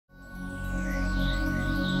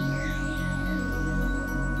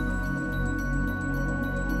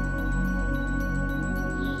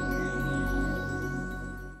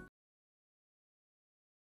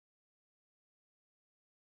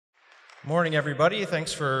Morning, everybody.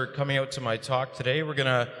 Thanks for coming out to my talk today. We're going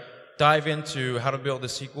to dive into how to build a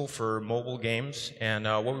sequel for mobile games and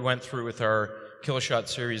what we went through with our Killshot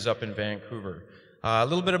series up in Vancouver. A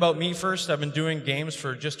little bit about me first. I've been doing games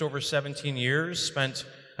for just over 17 years, spent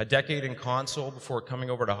a decade in console before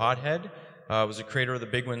coming over to Hothead. I was a creator of the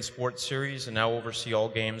Big Win Sports series and now oversee all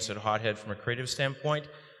games at Hothead from a creative standpoint,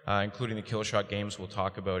 including the Killshot games we'll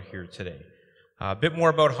talk about here today. A bit more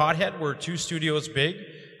about Hothead. We're 2 studios big,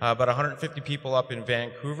 about 150 people up in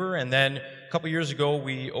Vancouver, and then a couple years ago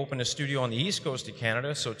we opened a studio on the east coast of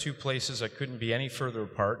Canada, so 2 places that couldn't be any further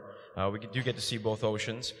apart. We do get to see both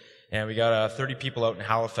oceans, and we got 30 people out in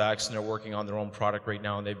Halifax, and they're working on their own product right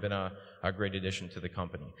now, and they've been a great addition to the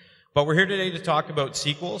company. But we're here today to talk about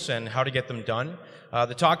sequels and how to get them done.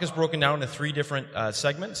 The talk is broken down into 3 different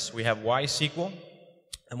segments. We have why sequel,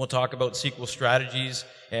 and we'll talk about sequel strategies,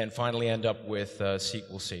 and finally end up with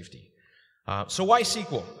sequel safety. So why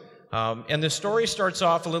sequel? And the story starts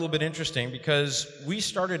off a little bit interesting because we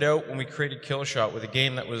started out when we created Killshot with a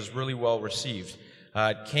game that was really well received.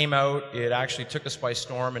 It came out, it actually took us by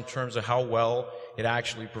storm in terms of how well it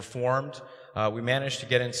actually performed. We managed to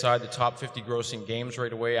get inside the top 50 grossing games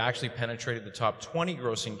right away, actually penetrated the top 20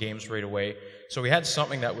 grossing games right away. So we had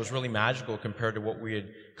something that was really magical compared to what we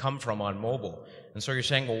had come from on mobile. And so you're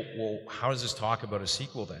saying, well, how does this talk about a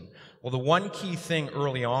sequel then? Well, the one key thing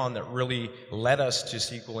early on that really led us to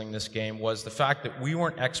sequeling this game was the fact that we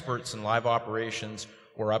weren't experts in live operations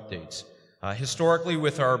or updates. Historically,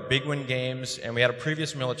 with our Big Win games, and we had a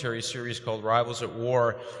previous military series called Rivals at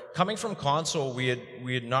War, coming from console, we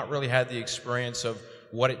had not really had the experience of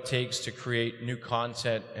what it takes to create new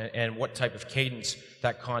content and what type of cadence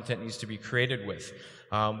that content needs to be created with.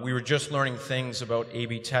 We were just learning things about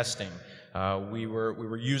A/B testing. We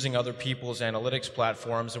were using other people's analytics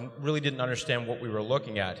platforms and really didn't understand what we were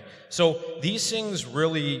looking at. So these things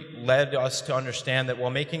really led us to understand that while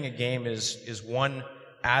making a game is one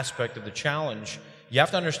aspect of the challenge, you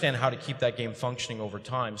have to understand how to keep that game functioning over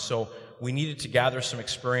time. So we needed to gather some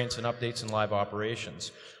experience and updates in live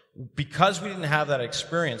operations. Because we didn't have that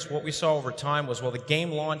experience, what we saw over time was, well, the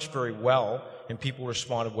game launched very well and people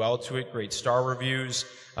responded well to it, great star reviews,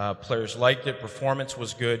 players liked it, performance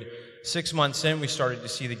was good. 6 months in, we started to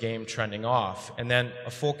see the game trending off. And then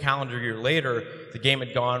a full calendar year later, the game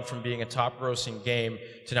had gone from being a top grossing game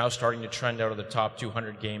to now starting to trend out of the top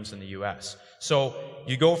 200 games in the US. So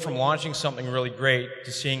you go from launching something really great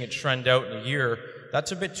to seeing it trend out in a year.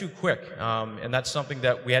 That's a bit too quick. And that's something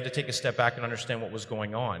that we had to take a step back and understand what was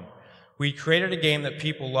going on. We created a game that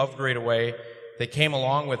people loved right away. They came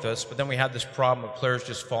along with us, but then we had this problem of players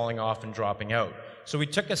just falling off and dropping out. So we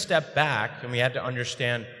took a step back and we had to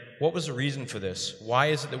understand, what was the reason for this? Why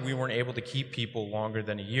is it that we weren't able to keep people longer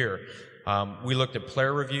than a year? We looked at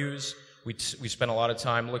player reviews. We spent a lot of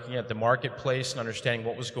time looking at the marketplace and understanding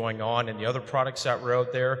what was going on and the other products that were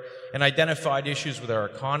out there, and identified issues with our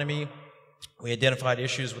economy. We identified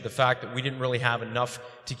issues with the fact that we didn't really have enough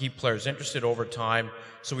to keep players interested over time.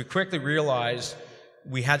 So we quickly realized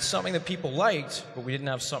we had something that people liked, but we didn't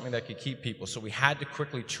have something that could keep people. So we had to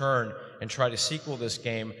quickly turn and try to sequel this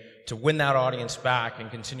game to win that audience back and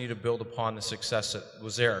continue to build upon the success that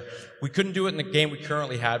was there. We couldn't do it in the game we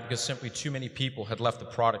currently had because simply too many people had left the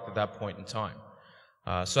product at that point in time.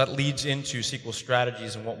 So that leads into sequel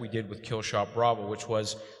strategies and what we did with Killshot Bravo, which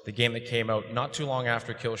was the game that came out not too long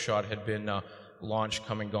after Killshot had been launched,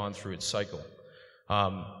 come and gone through its cycle.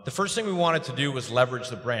 The first thing we wanted to do was leverage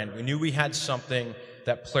the brand. We knew we had something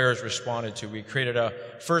that players responded to. We created a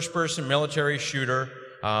first-person military shooter.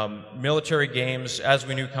 Military games, as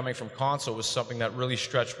we knew coming from console, was something that really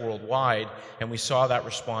stretched worldwide, and we saw that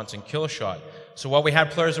response in Killshot. So while we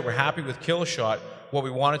had players that were happy with Killshot, what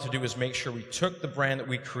we wanted to do was make sure we took the brand that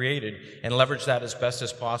we created and leveraged that as best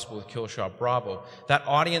as possible with Killshot Bravo. That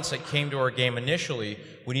audience that came to our game initially,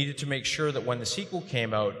 we needed to make sure that when the sequel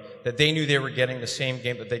came out, that they knew they were getting the same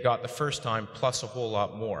game that they got the first time, plus a whole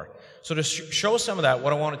lot more. So to show some of that,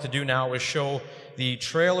 what I wanted to do now is show the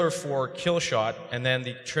trailer for Killshot and then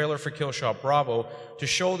the trailer for Killshot Bravo to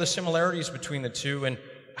show the similarities between the two and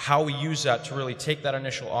how we use that to really take that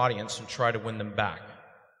initial audience and try to win them back.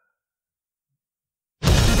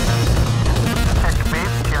 Attention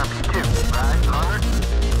base, Cherokee 2. Rise, longer.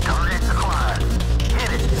 Target acquired.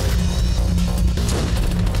 Hit it.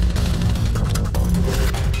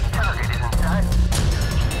 Target is in sight.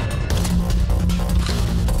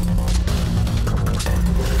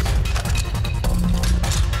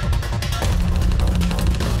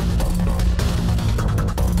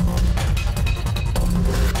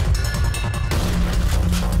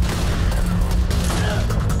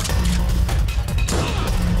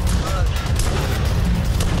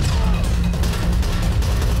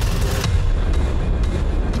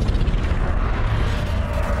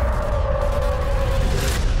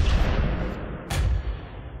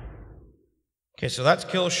 Okay, so that's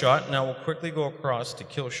Kill Shot. Now we'll quickly go across to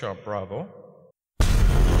Kill Shot Bravo.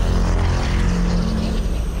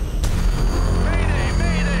 Mayday,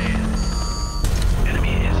 mayday!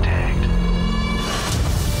 Enemy is tagged.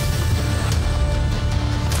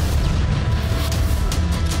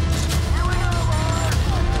 Here we go, boys!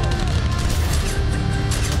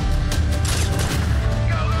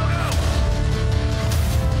 Go, go, go!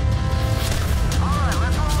 All right,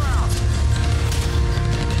 let's roll out.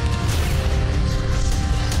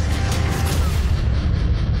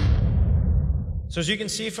 So as you can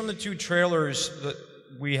see from the two trailers,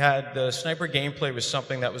 we had the sniper gameplay was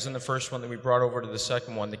something that was in the first one that we brought over to the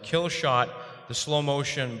second one. The kill shot, the slow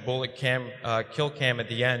motion bullet cam, kill cam at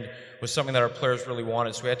the end was something that our players really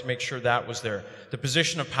wanted, so we had to make sure that was there. The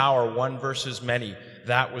position of power, one versus many,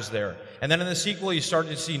 that was there. And then in the sequel, you started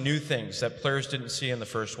to see new things that players didn't see in the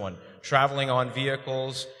first one. Traveling on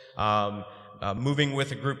vehicles, moving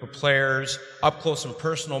with a group of players, up close and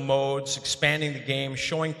personal modes, expanding the game,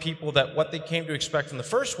 showing people that what they came to expect from the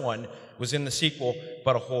first one was in the sequel,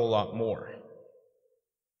 but a whole lot more.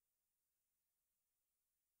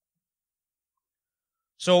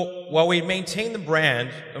 So while we maintained the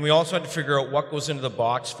brand, and we also had to figure out what goes into the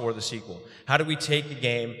box for the sequel. How do we take a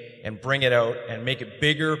game and bring it out and make it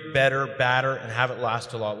bigger, better, badder, and have it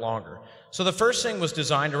last a lot longer? So the first thing was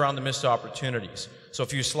designed around the missed opportunities. So a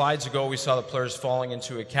few slides ago, we saw the players falling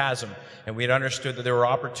into a chasm, and we had understood that there were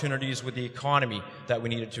opportunities with the economy that we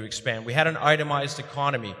needed to expand. We had an itemized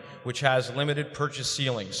economy, which has limited purchase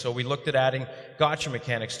ceilings. So we looked at adding gotcha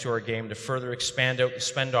mechanics to our game to further expand out the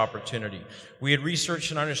spend opportunity. We had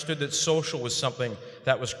researched and understood that social was something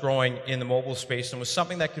that was growing in the mobile space and was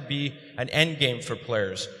something that could be an end game for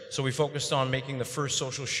players. So we focused on making the first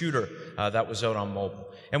social shooter that was out on mobile.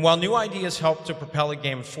 And while new ideas help to propel a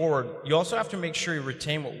game forward, you also have to make sure you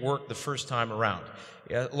retain what worked the first time around.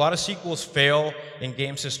 A lot of sequels fail in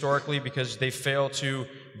games historically because they fail to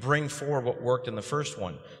bring forward what worked in the first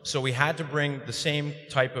one. So we had to bring the same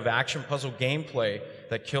type of action puzzle gameplay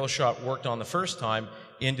that Killshot worked on the first time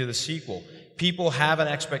into the sequel. People have an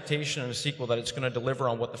expectation in a sequel that it's going to deliver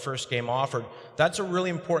on what the first game offered. That's a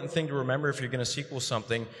really important thing to remember if you're going to sequel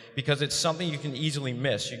something, because it's something you can easily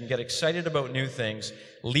miss. You can get excited about new things,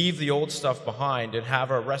 leave the old stuff behind, and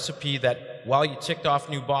have a recipe that, while you ticked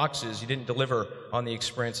off new boxes, you didn't deliver on the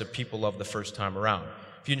experience that people loved the first time around.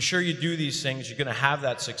 If you ensure you do these things, you're going to have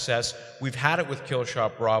that success. We've had it with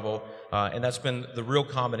Killshot Bravo, and that's been the real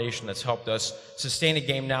combination that's helped us sustain a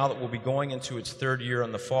game now that will be going into its third year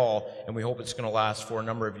in the fall, and we hope it's going to last for a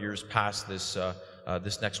number of years past this,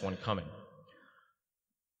 this next one coming.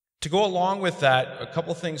 To go along with that, a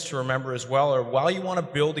couple things to remember as well are, while you want to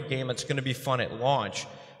build a game that's going to be fun at launch,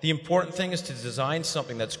 the important thing is to design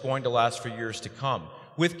something that's going to last for years to come.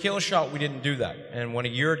 With Killshot, we didn't do that, and when a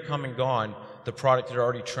year had come and gone, the product had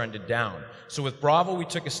already trended down. So with Bravo, we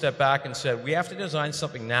took a step back and said, we have to design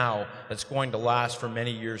something now that's going to last for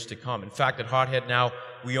many years to come. In fact, at Hothead now,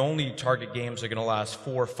 we only target games that are going to last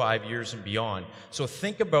 4 or 5 years and beyond. So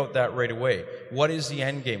think about that right away. What is the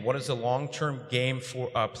end game? What is the long-term game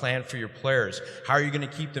plan for your players? How are you going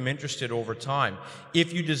to keep them interested over time?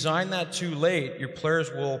 If you design that too late, your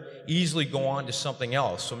players will easily go on to something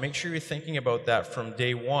else. So make sure you're thinking about that from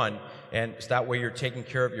day one, and that way you're taking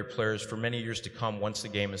care of your players for many years to come once the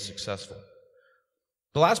game is successful.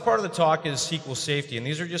 The last part of the talk is sequel safety, and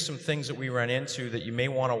these are just some things that we ran into that you may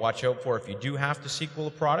want to watch out for if you do have to sequel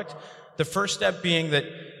a product. The first step being that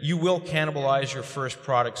you will cannibalize your first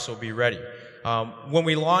product, so be ready. When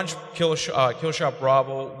we launched Killshot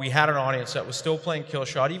Bravo, we had an audience that was still playing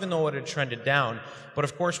Killshot, even though it had trended down. But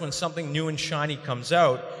of course, when something new and shiny comes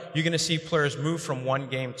out, you're going to see players move from one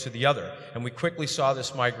game to the other. And we quickly saw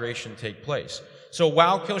this migration take place. So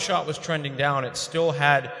while Killshot was trending down, it still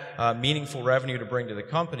had meaningful revenue to bring to the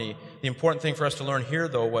company. The important thing for us to learn here,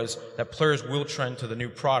 though, was that players will trend to the new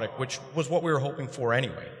product, which was what we were hoping for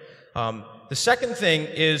anyway. The second thing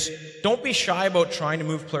is, don't be shy about trying to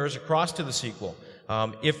move players across to the sequel.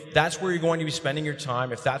 If that's where you're going to be spending your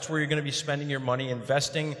time, if that's where you're going to be spending your money,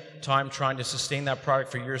 investing time trying to sustain that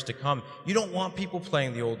product for years to come, you don't want people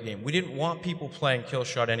playing the old game. We didn't want people playing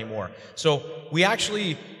Killshot anymore. So we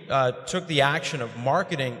actually took the action of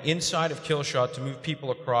marketing inside of Killshot to move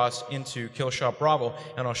people across into Killshot Bravo,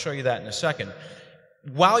 and I'll show you that in a second.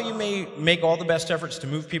 While you may make all the best efforts to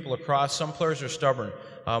move people across, some players are stubborn.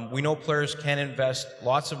 We know players can invest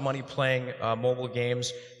lots of money playing mobile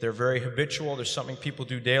games. They're very habitual. There's something people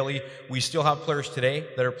do daily. We still have players today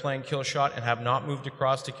that are playing Killshot and have not moved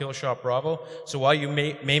across to Killshot Bravo. So while you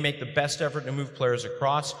may make the best effort to move players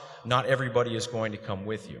across, not everybody is going to come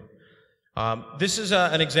with you. This is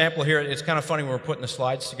an example here. It's kind of funny when we're putting the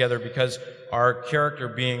slides together because our character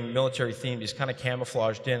being military themed, he's kind of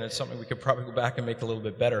camouflaged in. It's something we could probably go back and make a little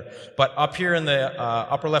bit better. But up here in the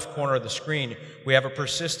upper left corner of the screen, we have a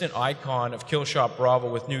persistent icon of Killshot Bravo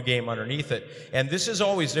with new game underneath it. And this is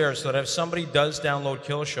always there so that if somebody does download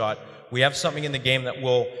Killshot, we have something in the game that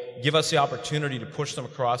will give us the opportunity to push them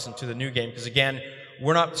across into the new game. Because again,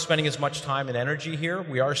 we're not spending as much time and energy here.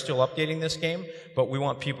 We are still updating this game, but we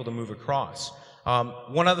want people to move across.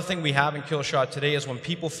 One other thing we have in Killshot today is when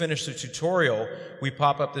people finish the tutorial, we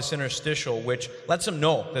pop up this interstitial, which lets them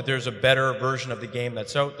know that there's a better version of the game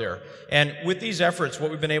that's out there. And with these efforts, what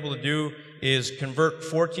we've been able to do is convert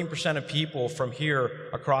 14% of people from here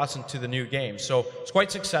across into the new game. So it's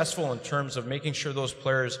quite successful in terms of making sure those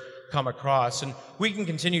players come across, and we can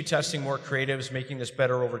continue testing more creatives, making this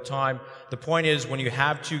better over time. The point is, when you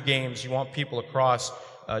have two games, you want people across,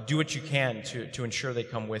 do what you can to ensure they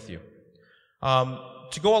come with you.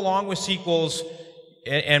 To go along with sequels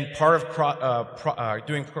and part of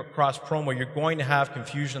doing cross promo, you're going to have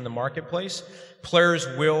confusion in the marketplace. Players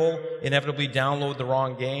will inevitably download the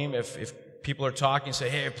wrong game. If people are talking and say,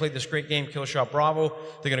 hey, I played this great game, Killshot Bravo,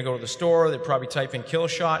 they're going to go to the store, they probably type in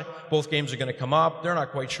Killshot, both games are going to come up, they're not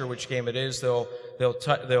quite sure which game it is, they'll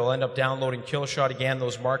end up downloading Killshot. Again,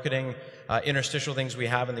 those marketing interstitial things we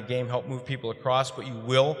have in the game help move people across, but you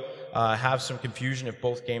will have some confusion if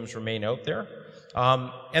both games remain out there.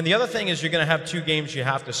 And the other thing is you're going to have two games you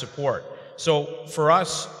have to support. So for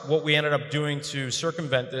us, what we ended up doing to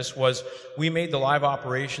circumvent this was we made the live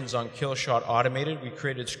operations on Killshot automated. We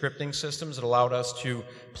created scripting systems that allowed us to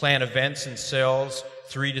plan events and sales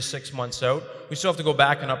 3 to 6 months out. We still have to go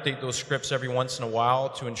back and update those scripts every once in a while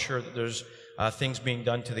to ensure that there's things being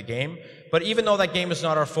done to the game. But even though that game is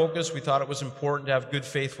not our focus, we thought it was important to have good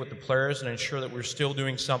faith with the players and ensure that we're still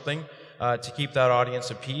doing something to keep that audience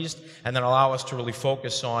appeased, and then allow us to really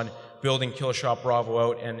focus on building Killshot Bravo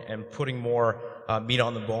out and putting more meat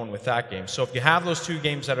on the bone with that game. So if you have those two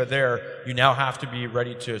games that are there, you now have to be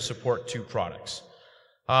ready to support two products.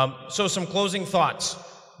 So some closing thoughts.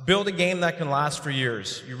 Build a game that can last for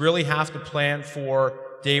years. You really have to plan for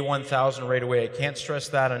day 1000 right away. I can't stress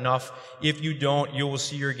that enough. If you don't, you will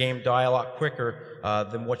see your game die a lot quicker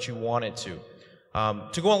than what you want it to.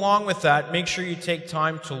 To go along with that, make sure you take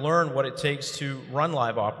time to learn what it takes to run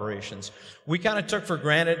live operations. We kind of took for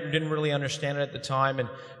granted, we didn't really understand it at the time, and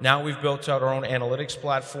now we've built out our own analytics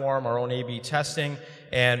platform, our own A/B testing,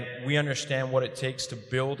 and we understand what it takes to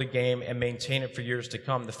build a game and maintain it for years to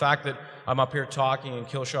come. The fact that I'm up here talking and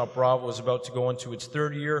Killshot Bravo is about to go into its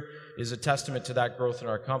third year is a testament to that growth in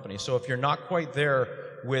our company. So if you're not quite there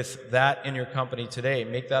with that in your company today,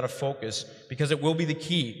 make that a focus, because it will be the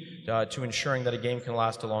key to ensuring that a game can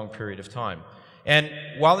last a long period of time. And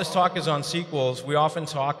while this talk is on sequels, we often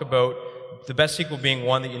talk about the best sequel being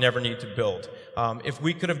one that you never need to build. If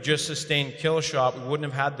we could have just sustained Killshot, we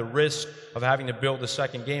wouldn't have had the risk of having to build a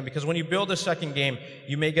second game, because when you build a second game,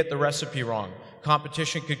 you may get the recipe wrong.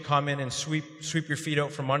 Competition could come in and sweep your feet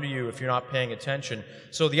out from under you if you're not paying attention.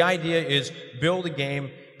 So the idea is build a game,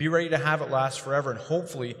 be ready to have it last forever, and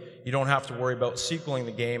hopefully you don't have to worry about sequeling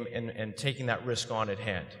the game and taking that risk on at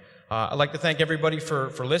hand. I'd like to thank everybody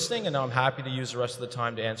for listening, and now I'm happy to use the rest of the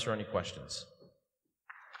time to answer any questions.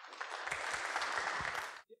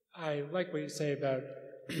 I like what you say about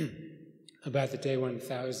the day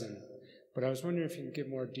 1000, but I was wondering if you can give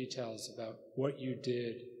more details about what you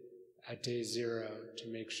did at day 0 to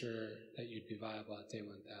make sure that you'd be viable at day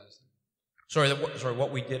 1000. Sorry,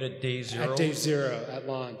 what we did at day 0? At day 0, at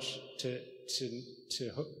launch, to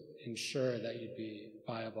ensure that you'd be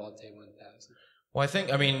viable at day 1000. Well, I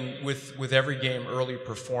think, with every game, early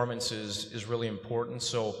performance is really important.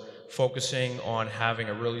 So focusing on having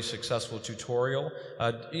a really successful tutorial.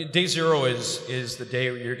 Day 0 is the day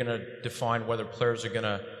where you're going to define whether players are going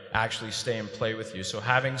to actually stay and play with you. So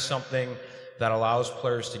having something that allows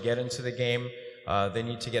players to get into the game, they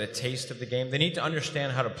need to get a taste of the game. They need to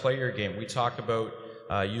understand how to play your game. We talk about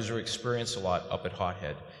user experience a lot up at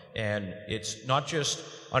Hothead. And it's not just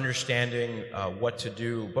understanding what to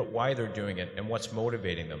do, but why they're doing it and what's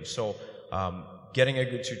motivating them. So getting a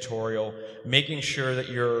good tutorial, making sure that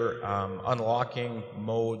you're unlocking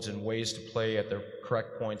modes and ways to play at the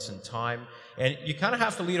correct points in time. And you kind of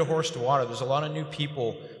have to lead a horse to water. There's a lot of new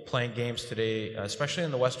people playing games today, especially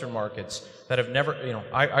in the Western markets, that have never,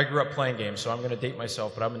 I grew up playing games, so I'm going to date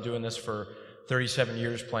myself, but I've been doing this for 37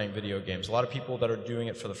 years playing video games. A lot of people that are doing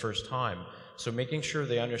it for the first time. So making sure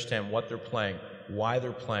they understand what they're playing, why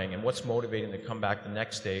they're playing, and what's motivating them to come back the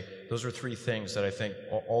next day. Those are 3 things that I think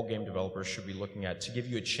all game developers should be looking at to give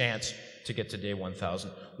you a chance to get to day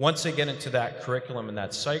 1,000. Once they get into that curriculum and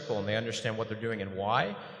that cycle and they understand what they're doing and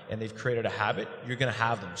why, and they've created a habit, you're going to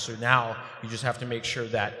have them. So now you just have to make sure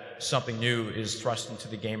that something new is thrust into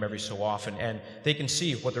the game every so often, and they can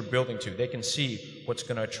see what they're building to. They can see what's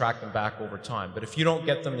going to attract them back over time. But if you don't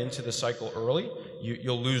get them into the cycle early,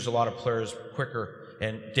 you'll lose a lot of players quicker,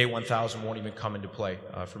 and day 1,000 won't even come into play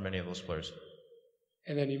for many of those players.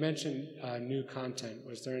 And then you mentioned new content.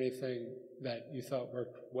 Was there anything that you thought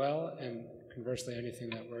worked well, and conversely anything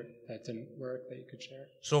that didn't work that you could share?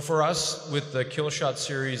 So for us, with the Killshot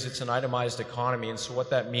series, it's an itemized economy, and so what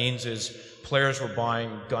that means is players were buying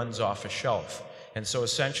guns off a shelf. And so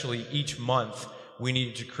essentially each month we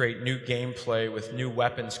needed to create new gameplay with new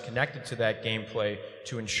weapons connected to that gameplay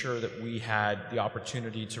to ensure that we had the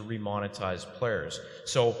opportunity to remonetize players.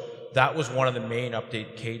 So that was one of the main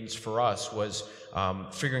update cadence for us, was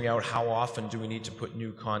figuring out how often do we need to put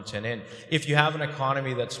new content in. If you have an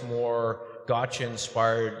economy that's more gotcha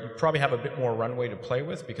inspired, you probably have a bit more runway to play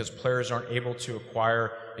with because players aren't able to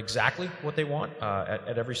acquire exactly what they want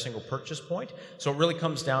at every single purchase point. So it really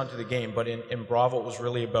comes down to the game. But in Bravo, it was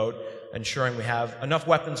really about ensuring we have enough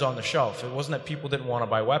weapons on the shelf. It wasn't that people didn't want to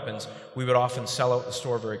buy weapons. We would often sell out the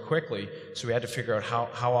store very quickly. So we had to figure out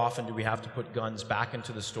how often do we have to put guns back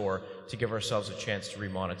into the store to give ourselves a chance to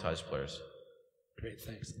remonetize players. Great,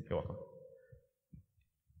 thanks. You're welcome.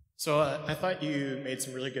 So I thought you made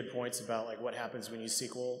some really good points about like what happens when you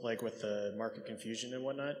sequel, like with the market confusion and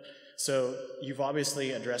whatnot. So you've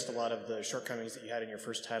obviously addressed a lot of the shortcomings that you had in your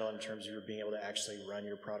first title in terms of being able to actually run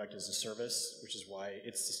your product as a service, which is why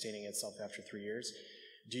it's sustaining itself after 3 years.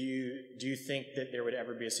 Do you think that there would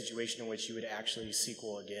ever be a situation in which you would actually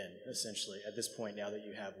sequel again, essentially, at this point now that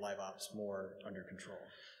you have live ops more under control?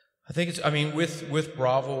 I think it's, I mean, with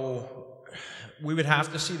Bravo, we would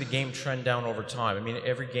have to see the game trend down over time. I mean,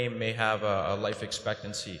 every game may have a life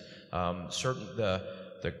expectancy.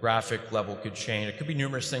 The graphic level could change. It could be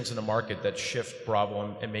numerous things in the market that shift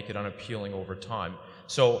Bravo and make it unappealing over time.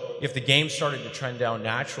 So if the game started to trend down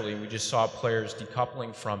naturally and we just saw players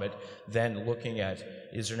decoupling from it, then looking at,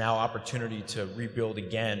 is there now opportunity to rebuild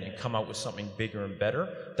again and come out with something bigger and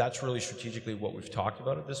better? That's really strategically what we've talked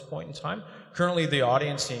about at this point in time. Currently, the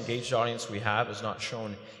audience, the engaged audience we have, has not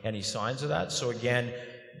shown any signs of that. So again,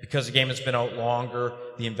 because the game has been out longer,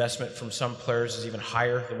 the investment from some players is even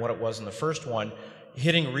higher than what it was in the first one.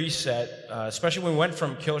 Hitting reset, especially when we went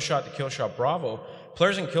from Killshot to Killshot Bravo,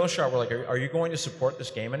 players in Killshot were like, are you going to support this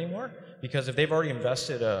game anymore? Because if they've already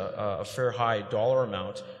invested a fair high dollar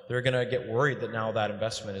amount, they're going to get worried that now that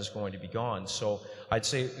investment is going to be gone. So I'd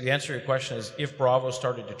say the answer to your question is, if Bravo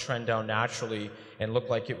started to trend down naturally and looked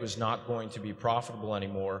like it was not going to be profitable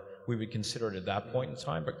anymore, we would consider it at that point in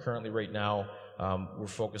time. But currently right now, we're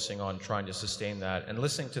focusing on trying to sustain that and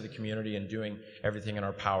listening to the community and doing everything in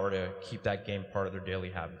our power to keep that game part of their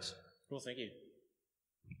daily habits. Cool, thank you.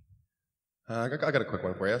 I got a quick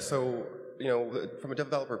one for you. So, you know, from a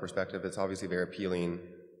developer perspective, it's obviously very appealing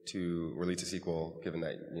to release a sequel, given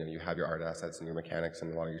that, you know, you have your art assets and your mechanics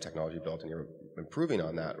and a lot of your technology built, and you're improving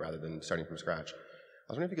on that rather than starting from scratch. I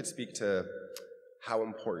was wondering if you could speak to how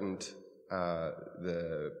important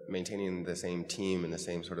the maintaining the same team and the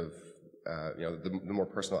same sort of you know, the more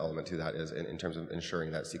personal element to that is in terms of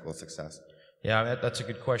ensuring that sequel success. Yeah, that's a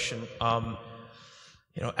good question.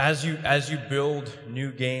 You know, as you build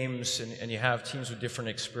new games and you have teams with different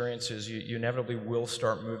experiences, you inevitably will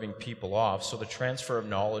start moving people off. So the transfer of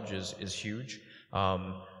knowledge is huge.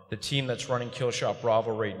 The team that's running Killshot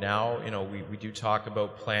Bravo right now, you know, we do talk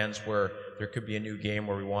about plans where there could be a new game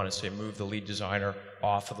where we want to say move the lead designer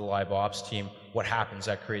off of the live ops team. What happens?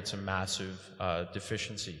 That creates a massive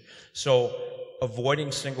deficiency. So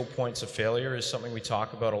avoiding single points of failure is something we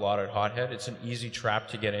talk about a lot at Hothead. It's an easy trap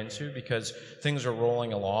to get into because things are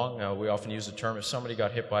rolling along. We often use the term, if somebody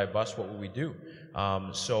got hit by a bus, what would we do?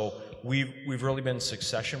 So we've really been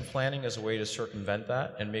succession planning as a way to circumvent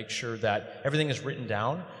that and make sure that everything is written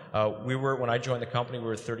down. When I joined the company, we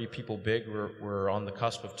were 30 people big. We're on the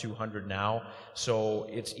cusp of 200 now. So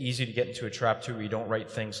it's easy to get into a trap too where you don't write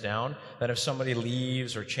things down. Then if somebody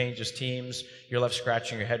leaves or changes teams, you're left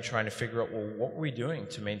scratching your head trying to figure out, well, what were we doing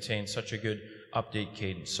to maintain such a good update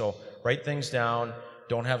cadence? So write things down,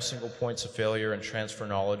 don't have single points of failure, and transfer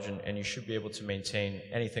knowledge, and you should be able to maintain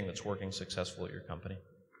anything that's working successfully at your company.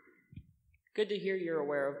 Good to hear you're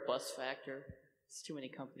aware of bus factor. It's too many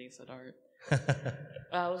companies that aren't.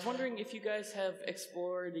 I was wondering if you guys have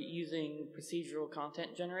explored using procedural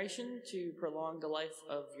content generation to prolong the life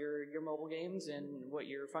of your mobile games and what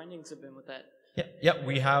your findings have been with that. Yeah,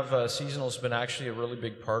 we have seasonal's been actually a really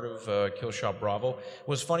big part of Killshot Bravo. It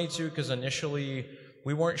was funny too because initially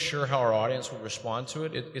we weren't sure how our audience would respond to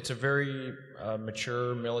it. It's a very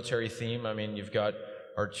mature military theme. I mean, you've got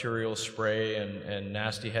arterial spray and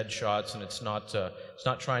nasty headshots, and it's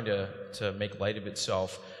not trying to make light of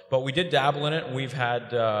itself. But we did dabble in it, and we've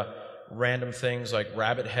had random things like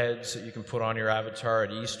rabbit heads that you can put on your avatar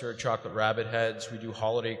at Easter, chocolate rabbit heads. We do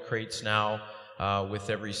holiday crates now with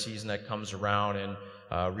every season that comes around,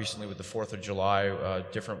 and recently with the 4th of July,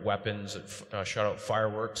 different weapons that shot out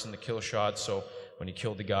fireworks in the kill shot. So when you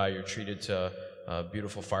killed the guy, you're treated to a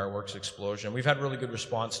beautiful fireworks explosion. We've had really good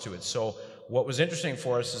response to it. So what was interesting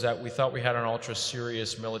for us is that we thought we had an ultra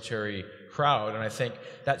serious military crowd, and I think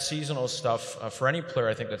that seasonal stuff, for any player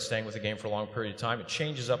I think that's staying with the game for a long period of time, it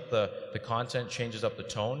changes up the content, changes up the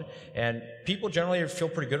tone, and people generally feel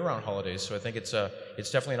pretty good around holidays. So I think it's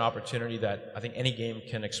definitely an opportunity that I think any game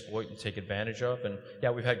can exploit and take advantage of. And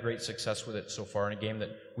yeah, we've had great success with it so far in a game that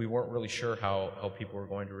we weren't really sure how people were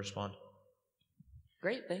going to respond.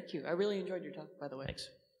 Great, thank you. I really enjoyed your talk, by the way. Thanks.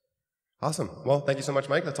 Awesome. Well, thank you so much,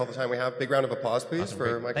 Mike. That's all the time we have. Big round of applause, please, Awesome.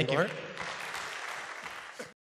 for Great. Mike Thank Inglehart. you.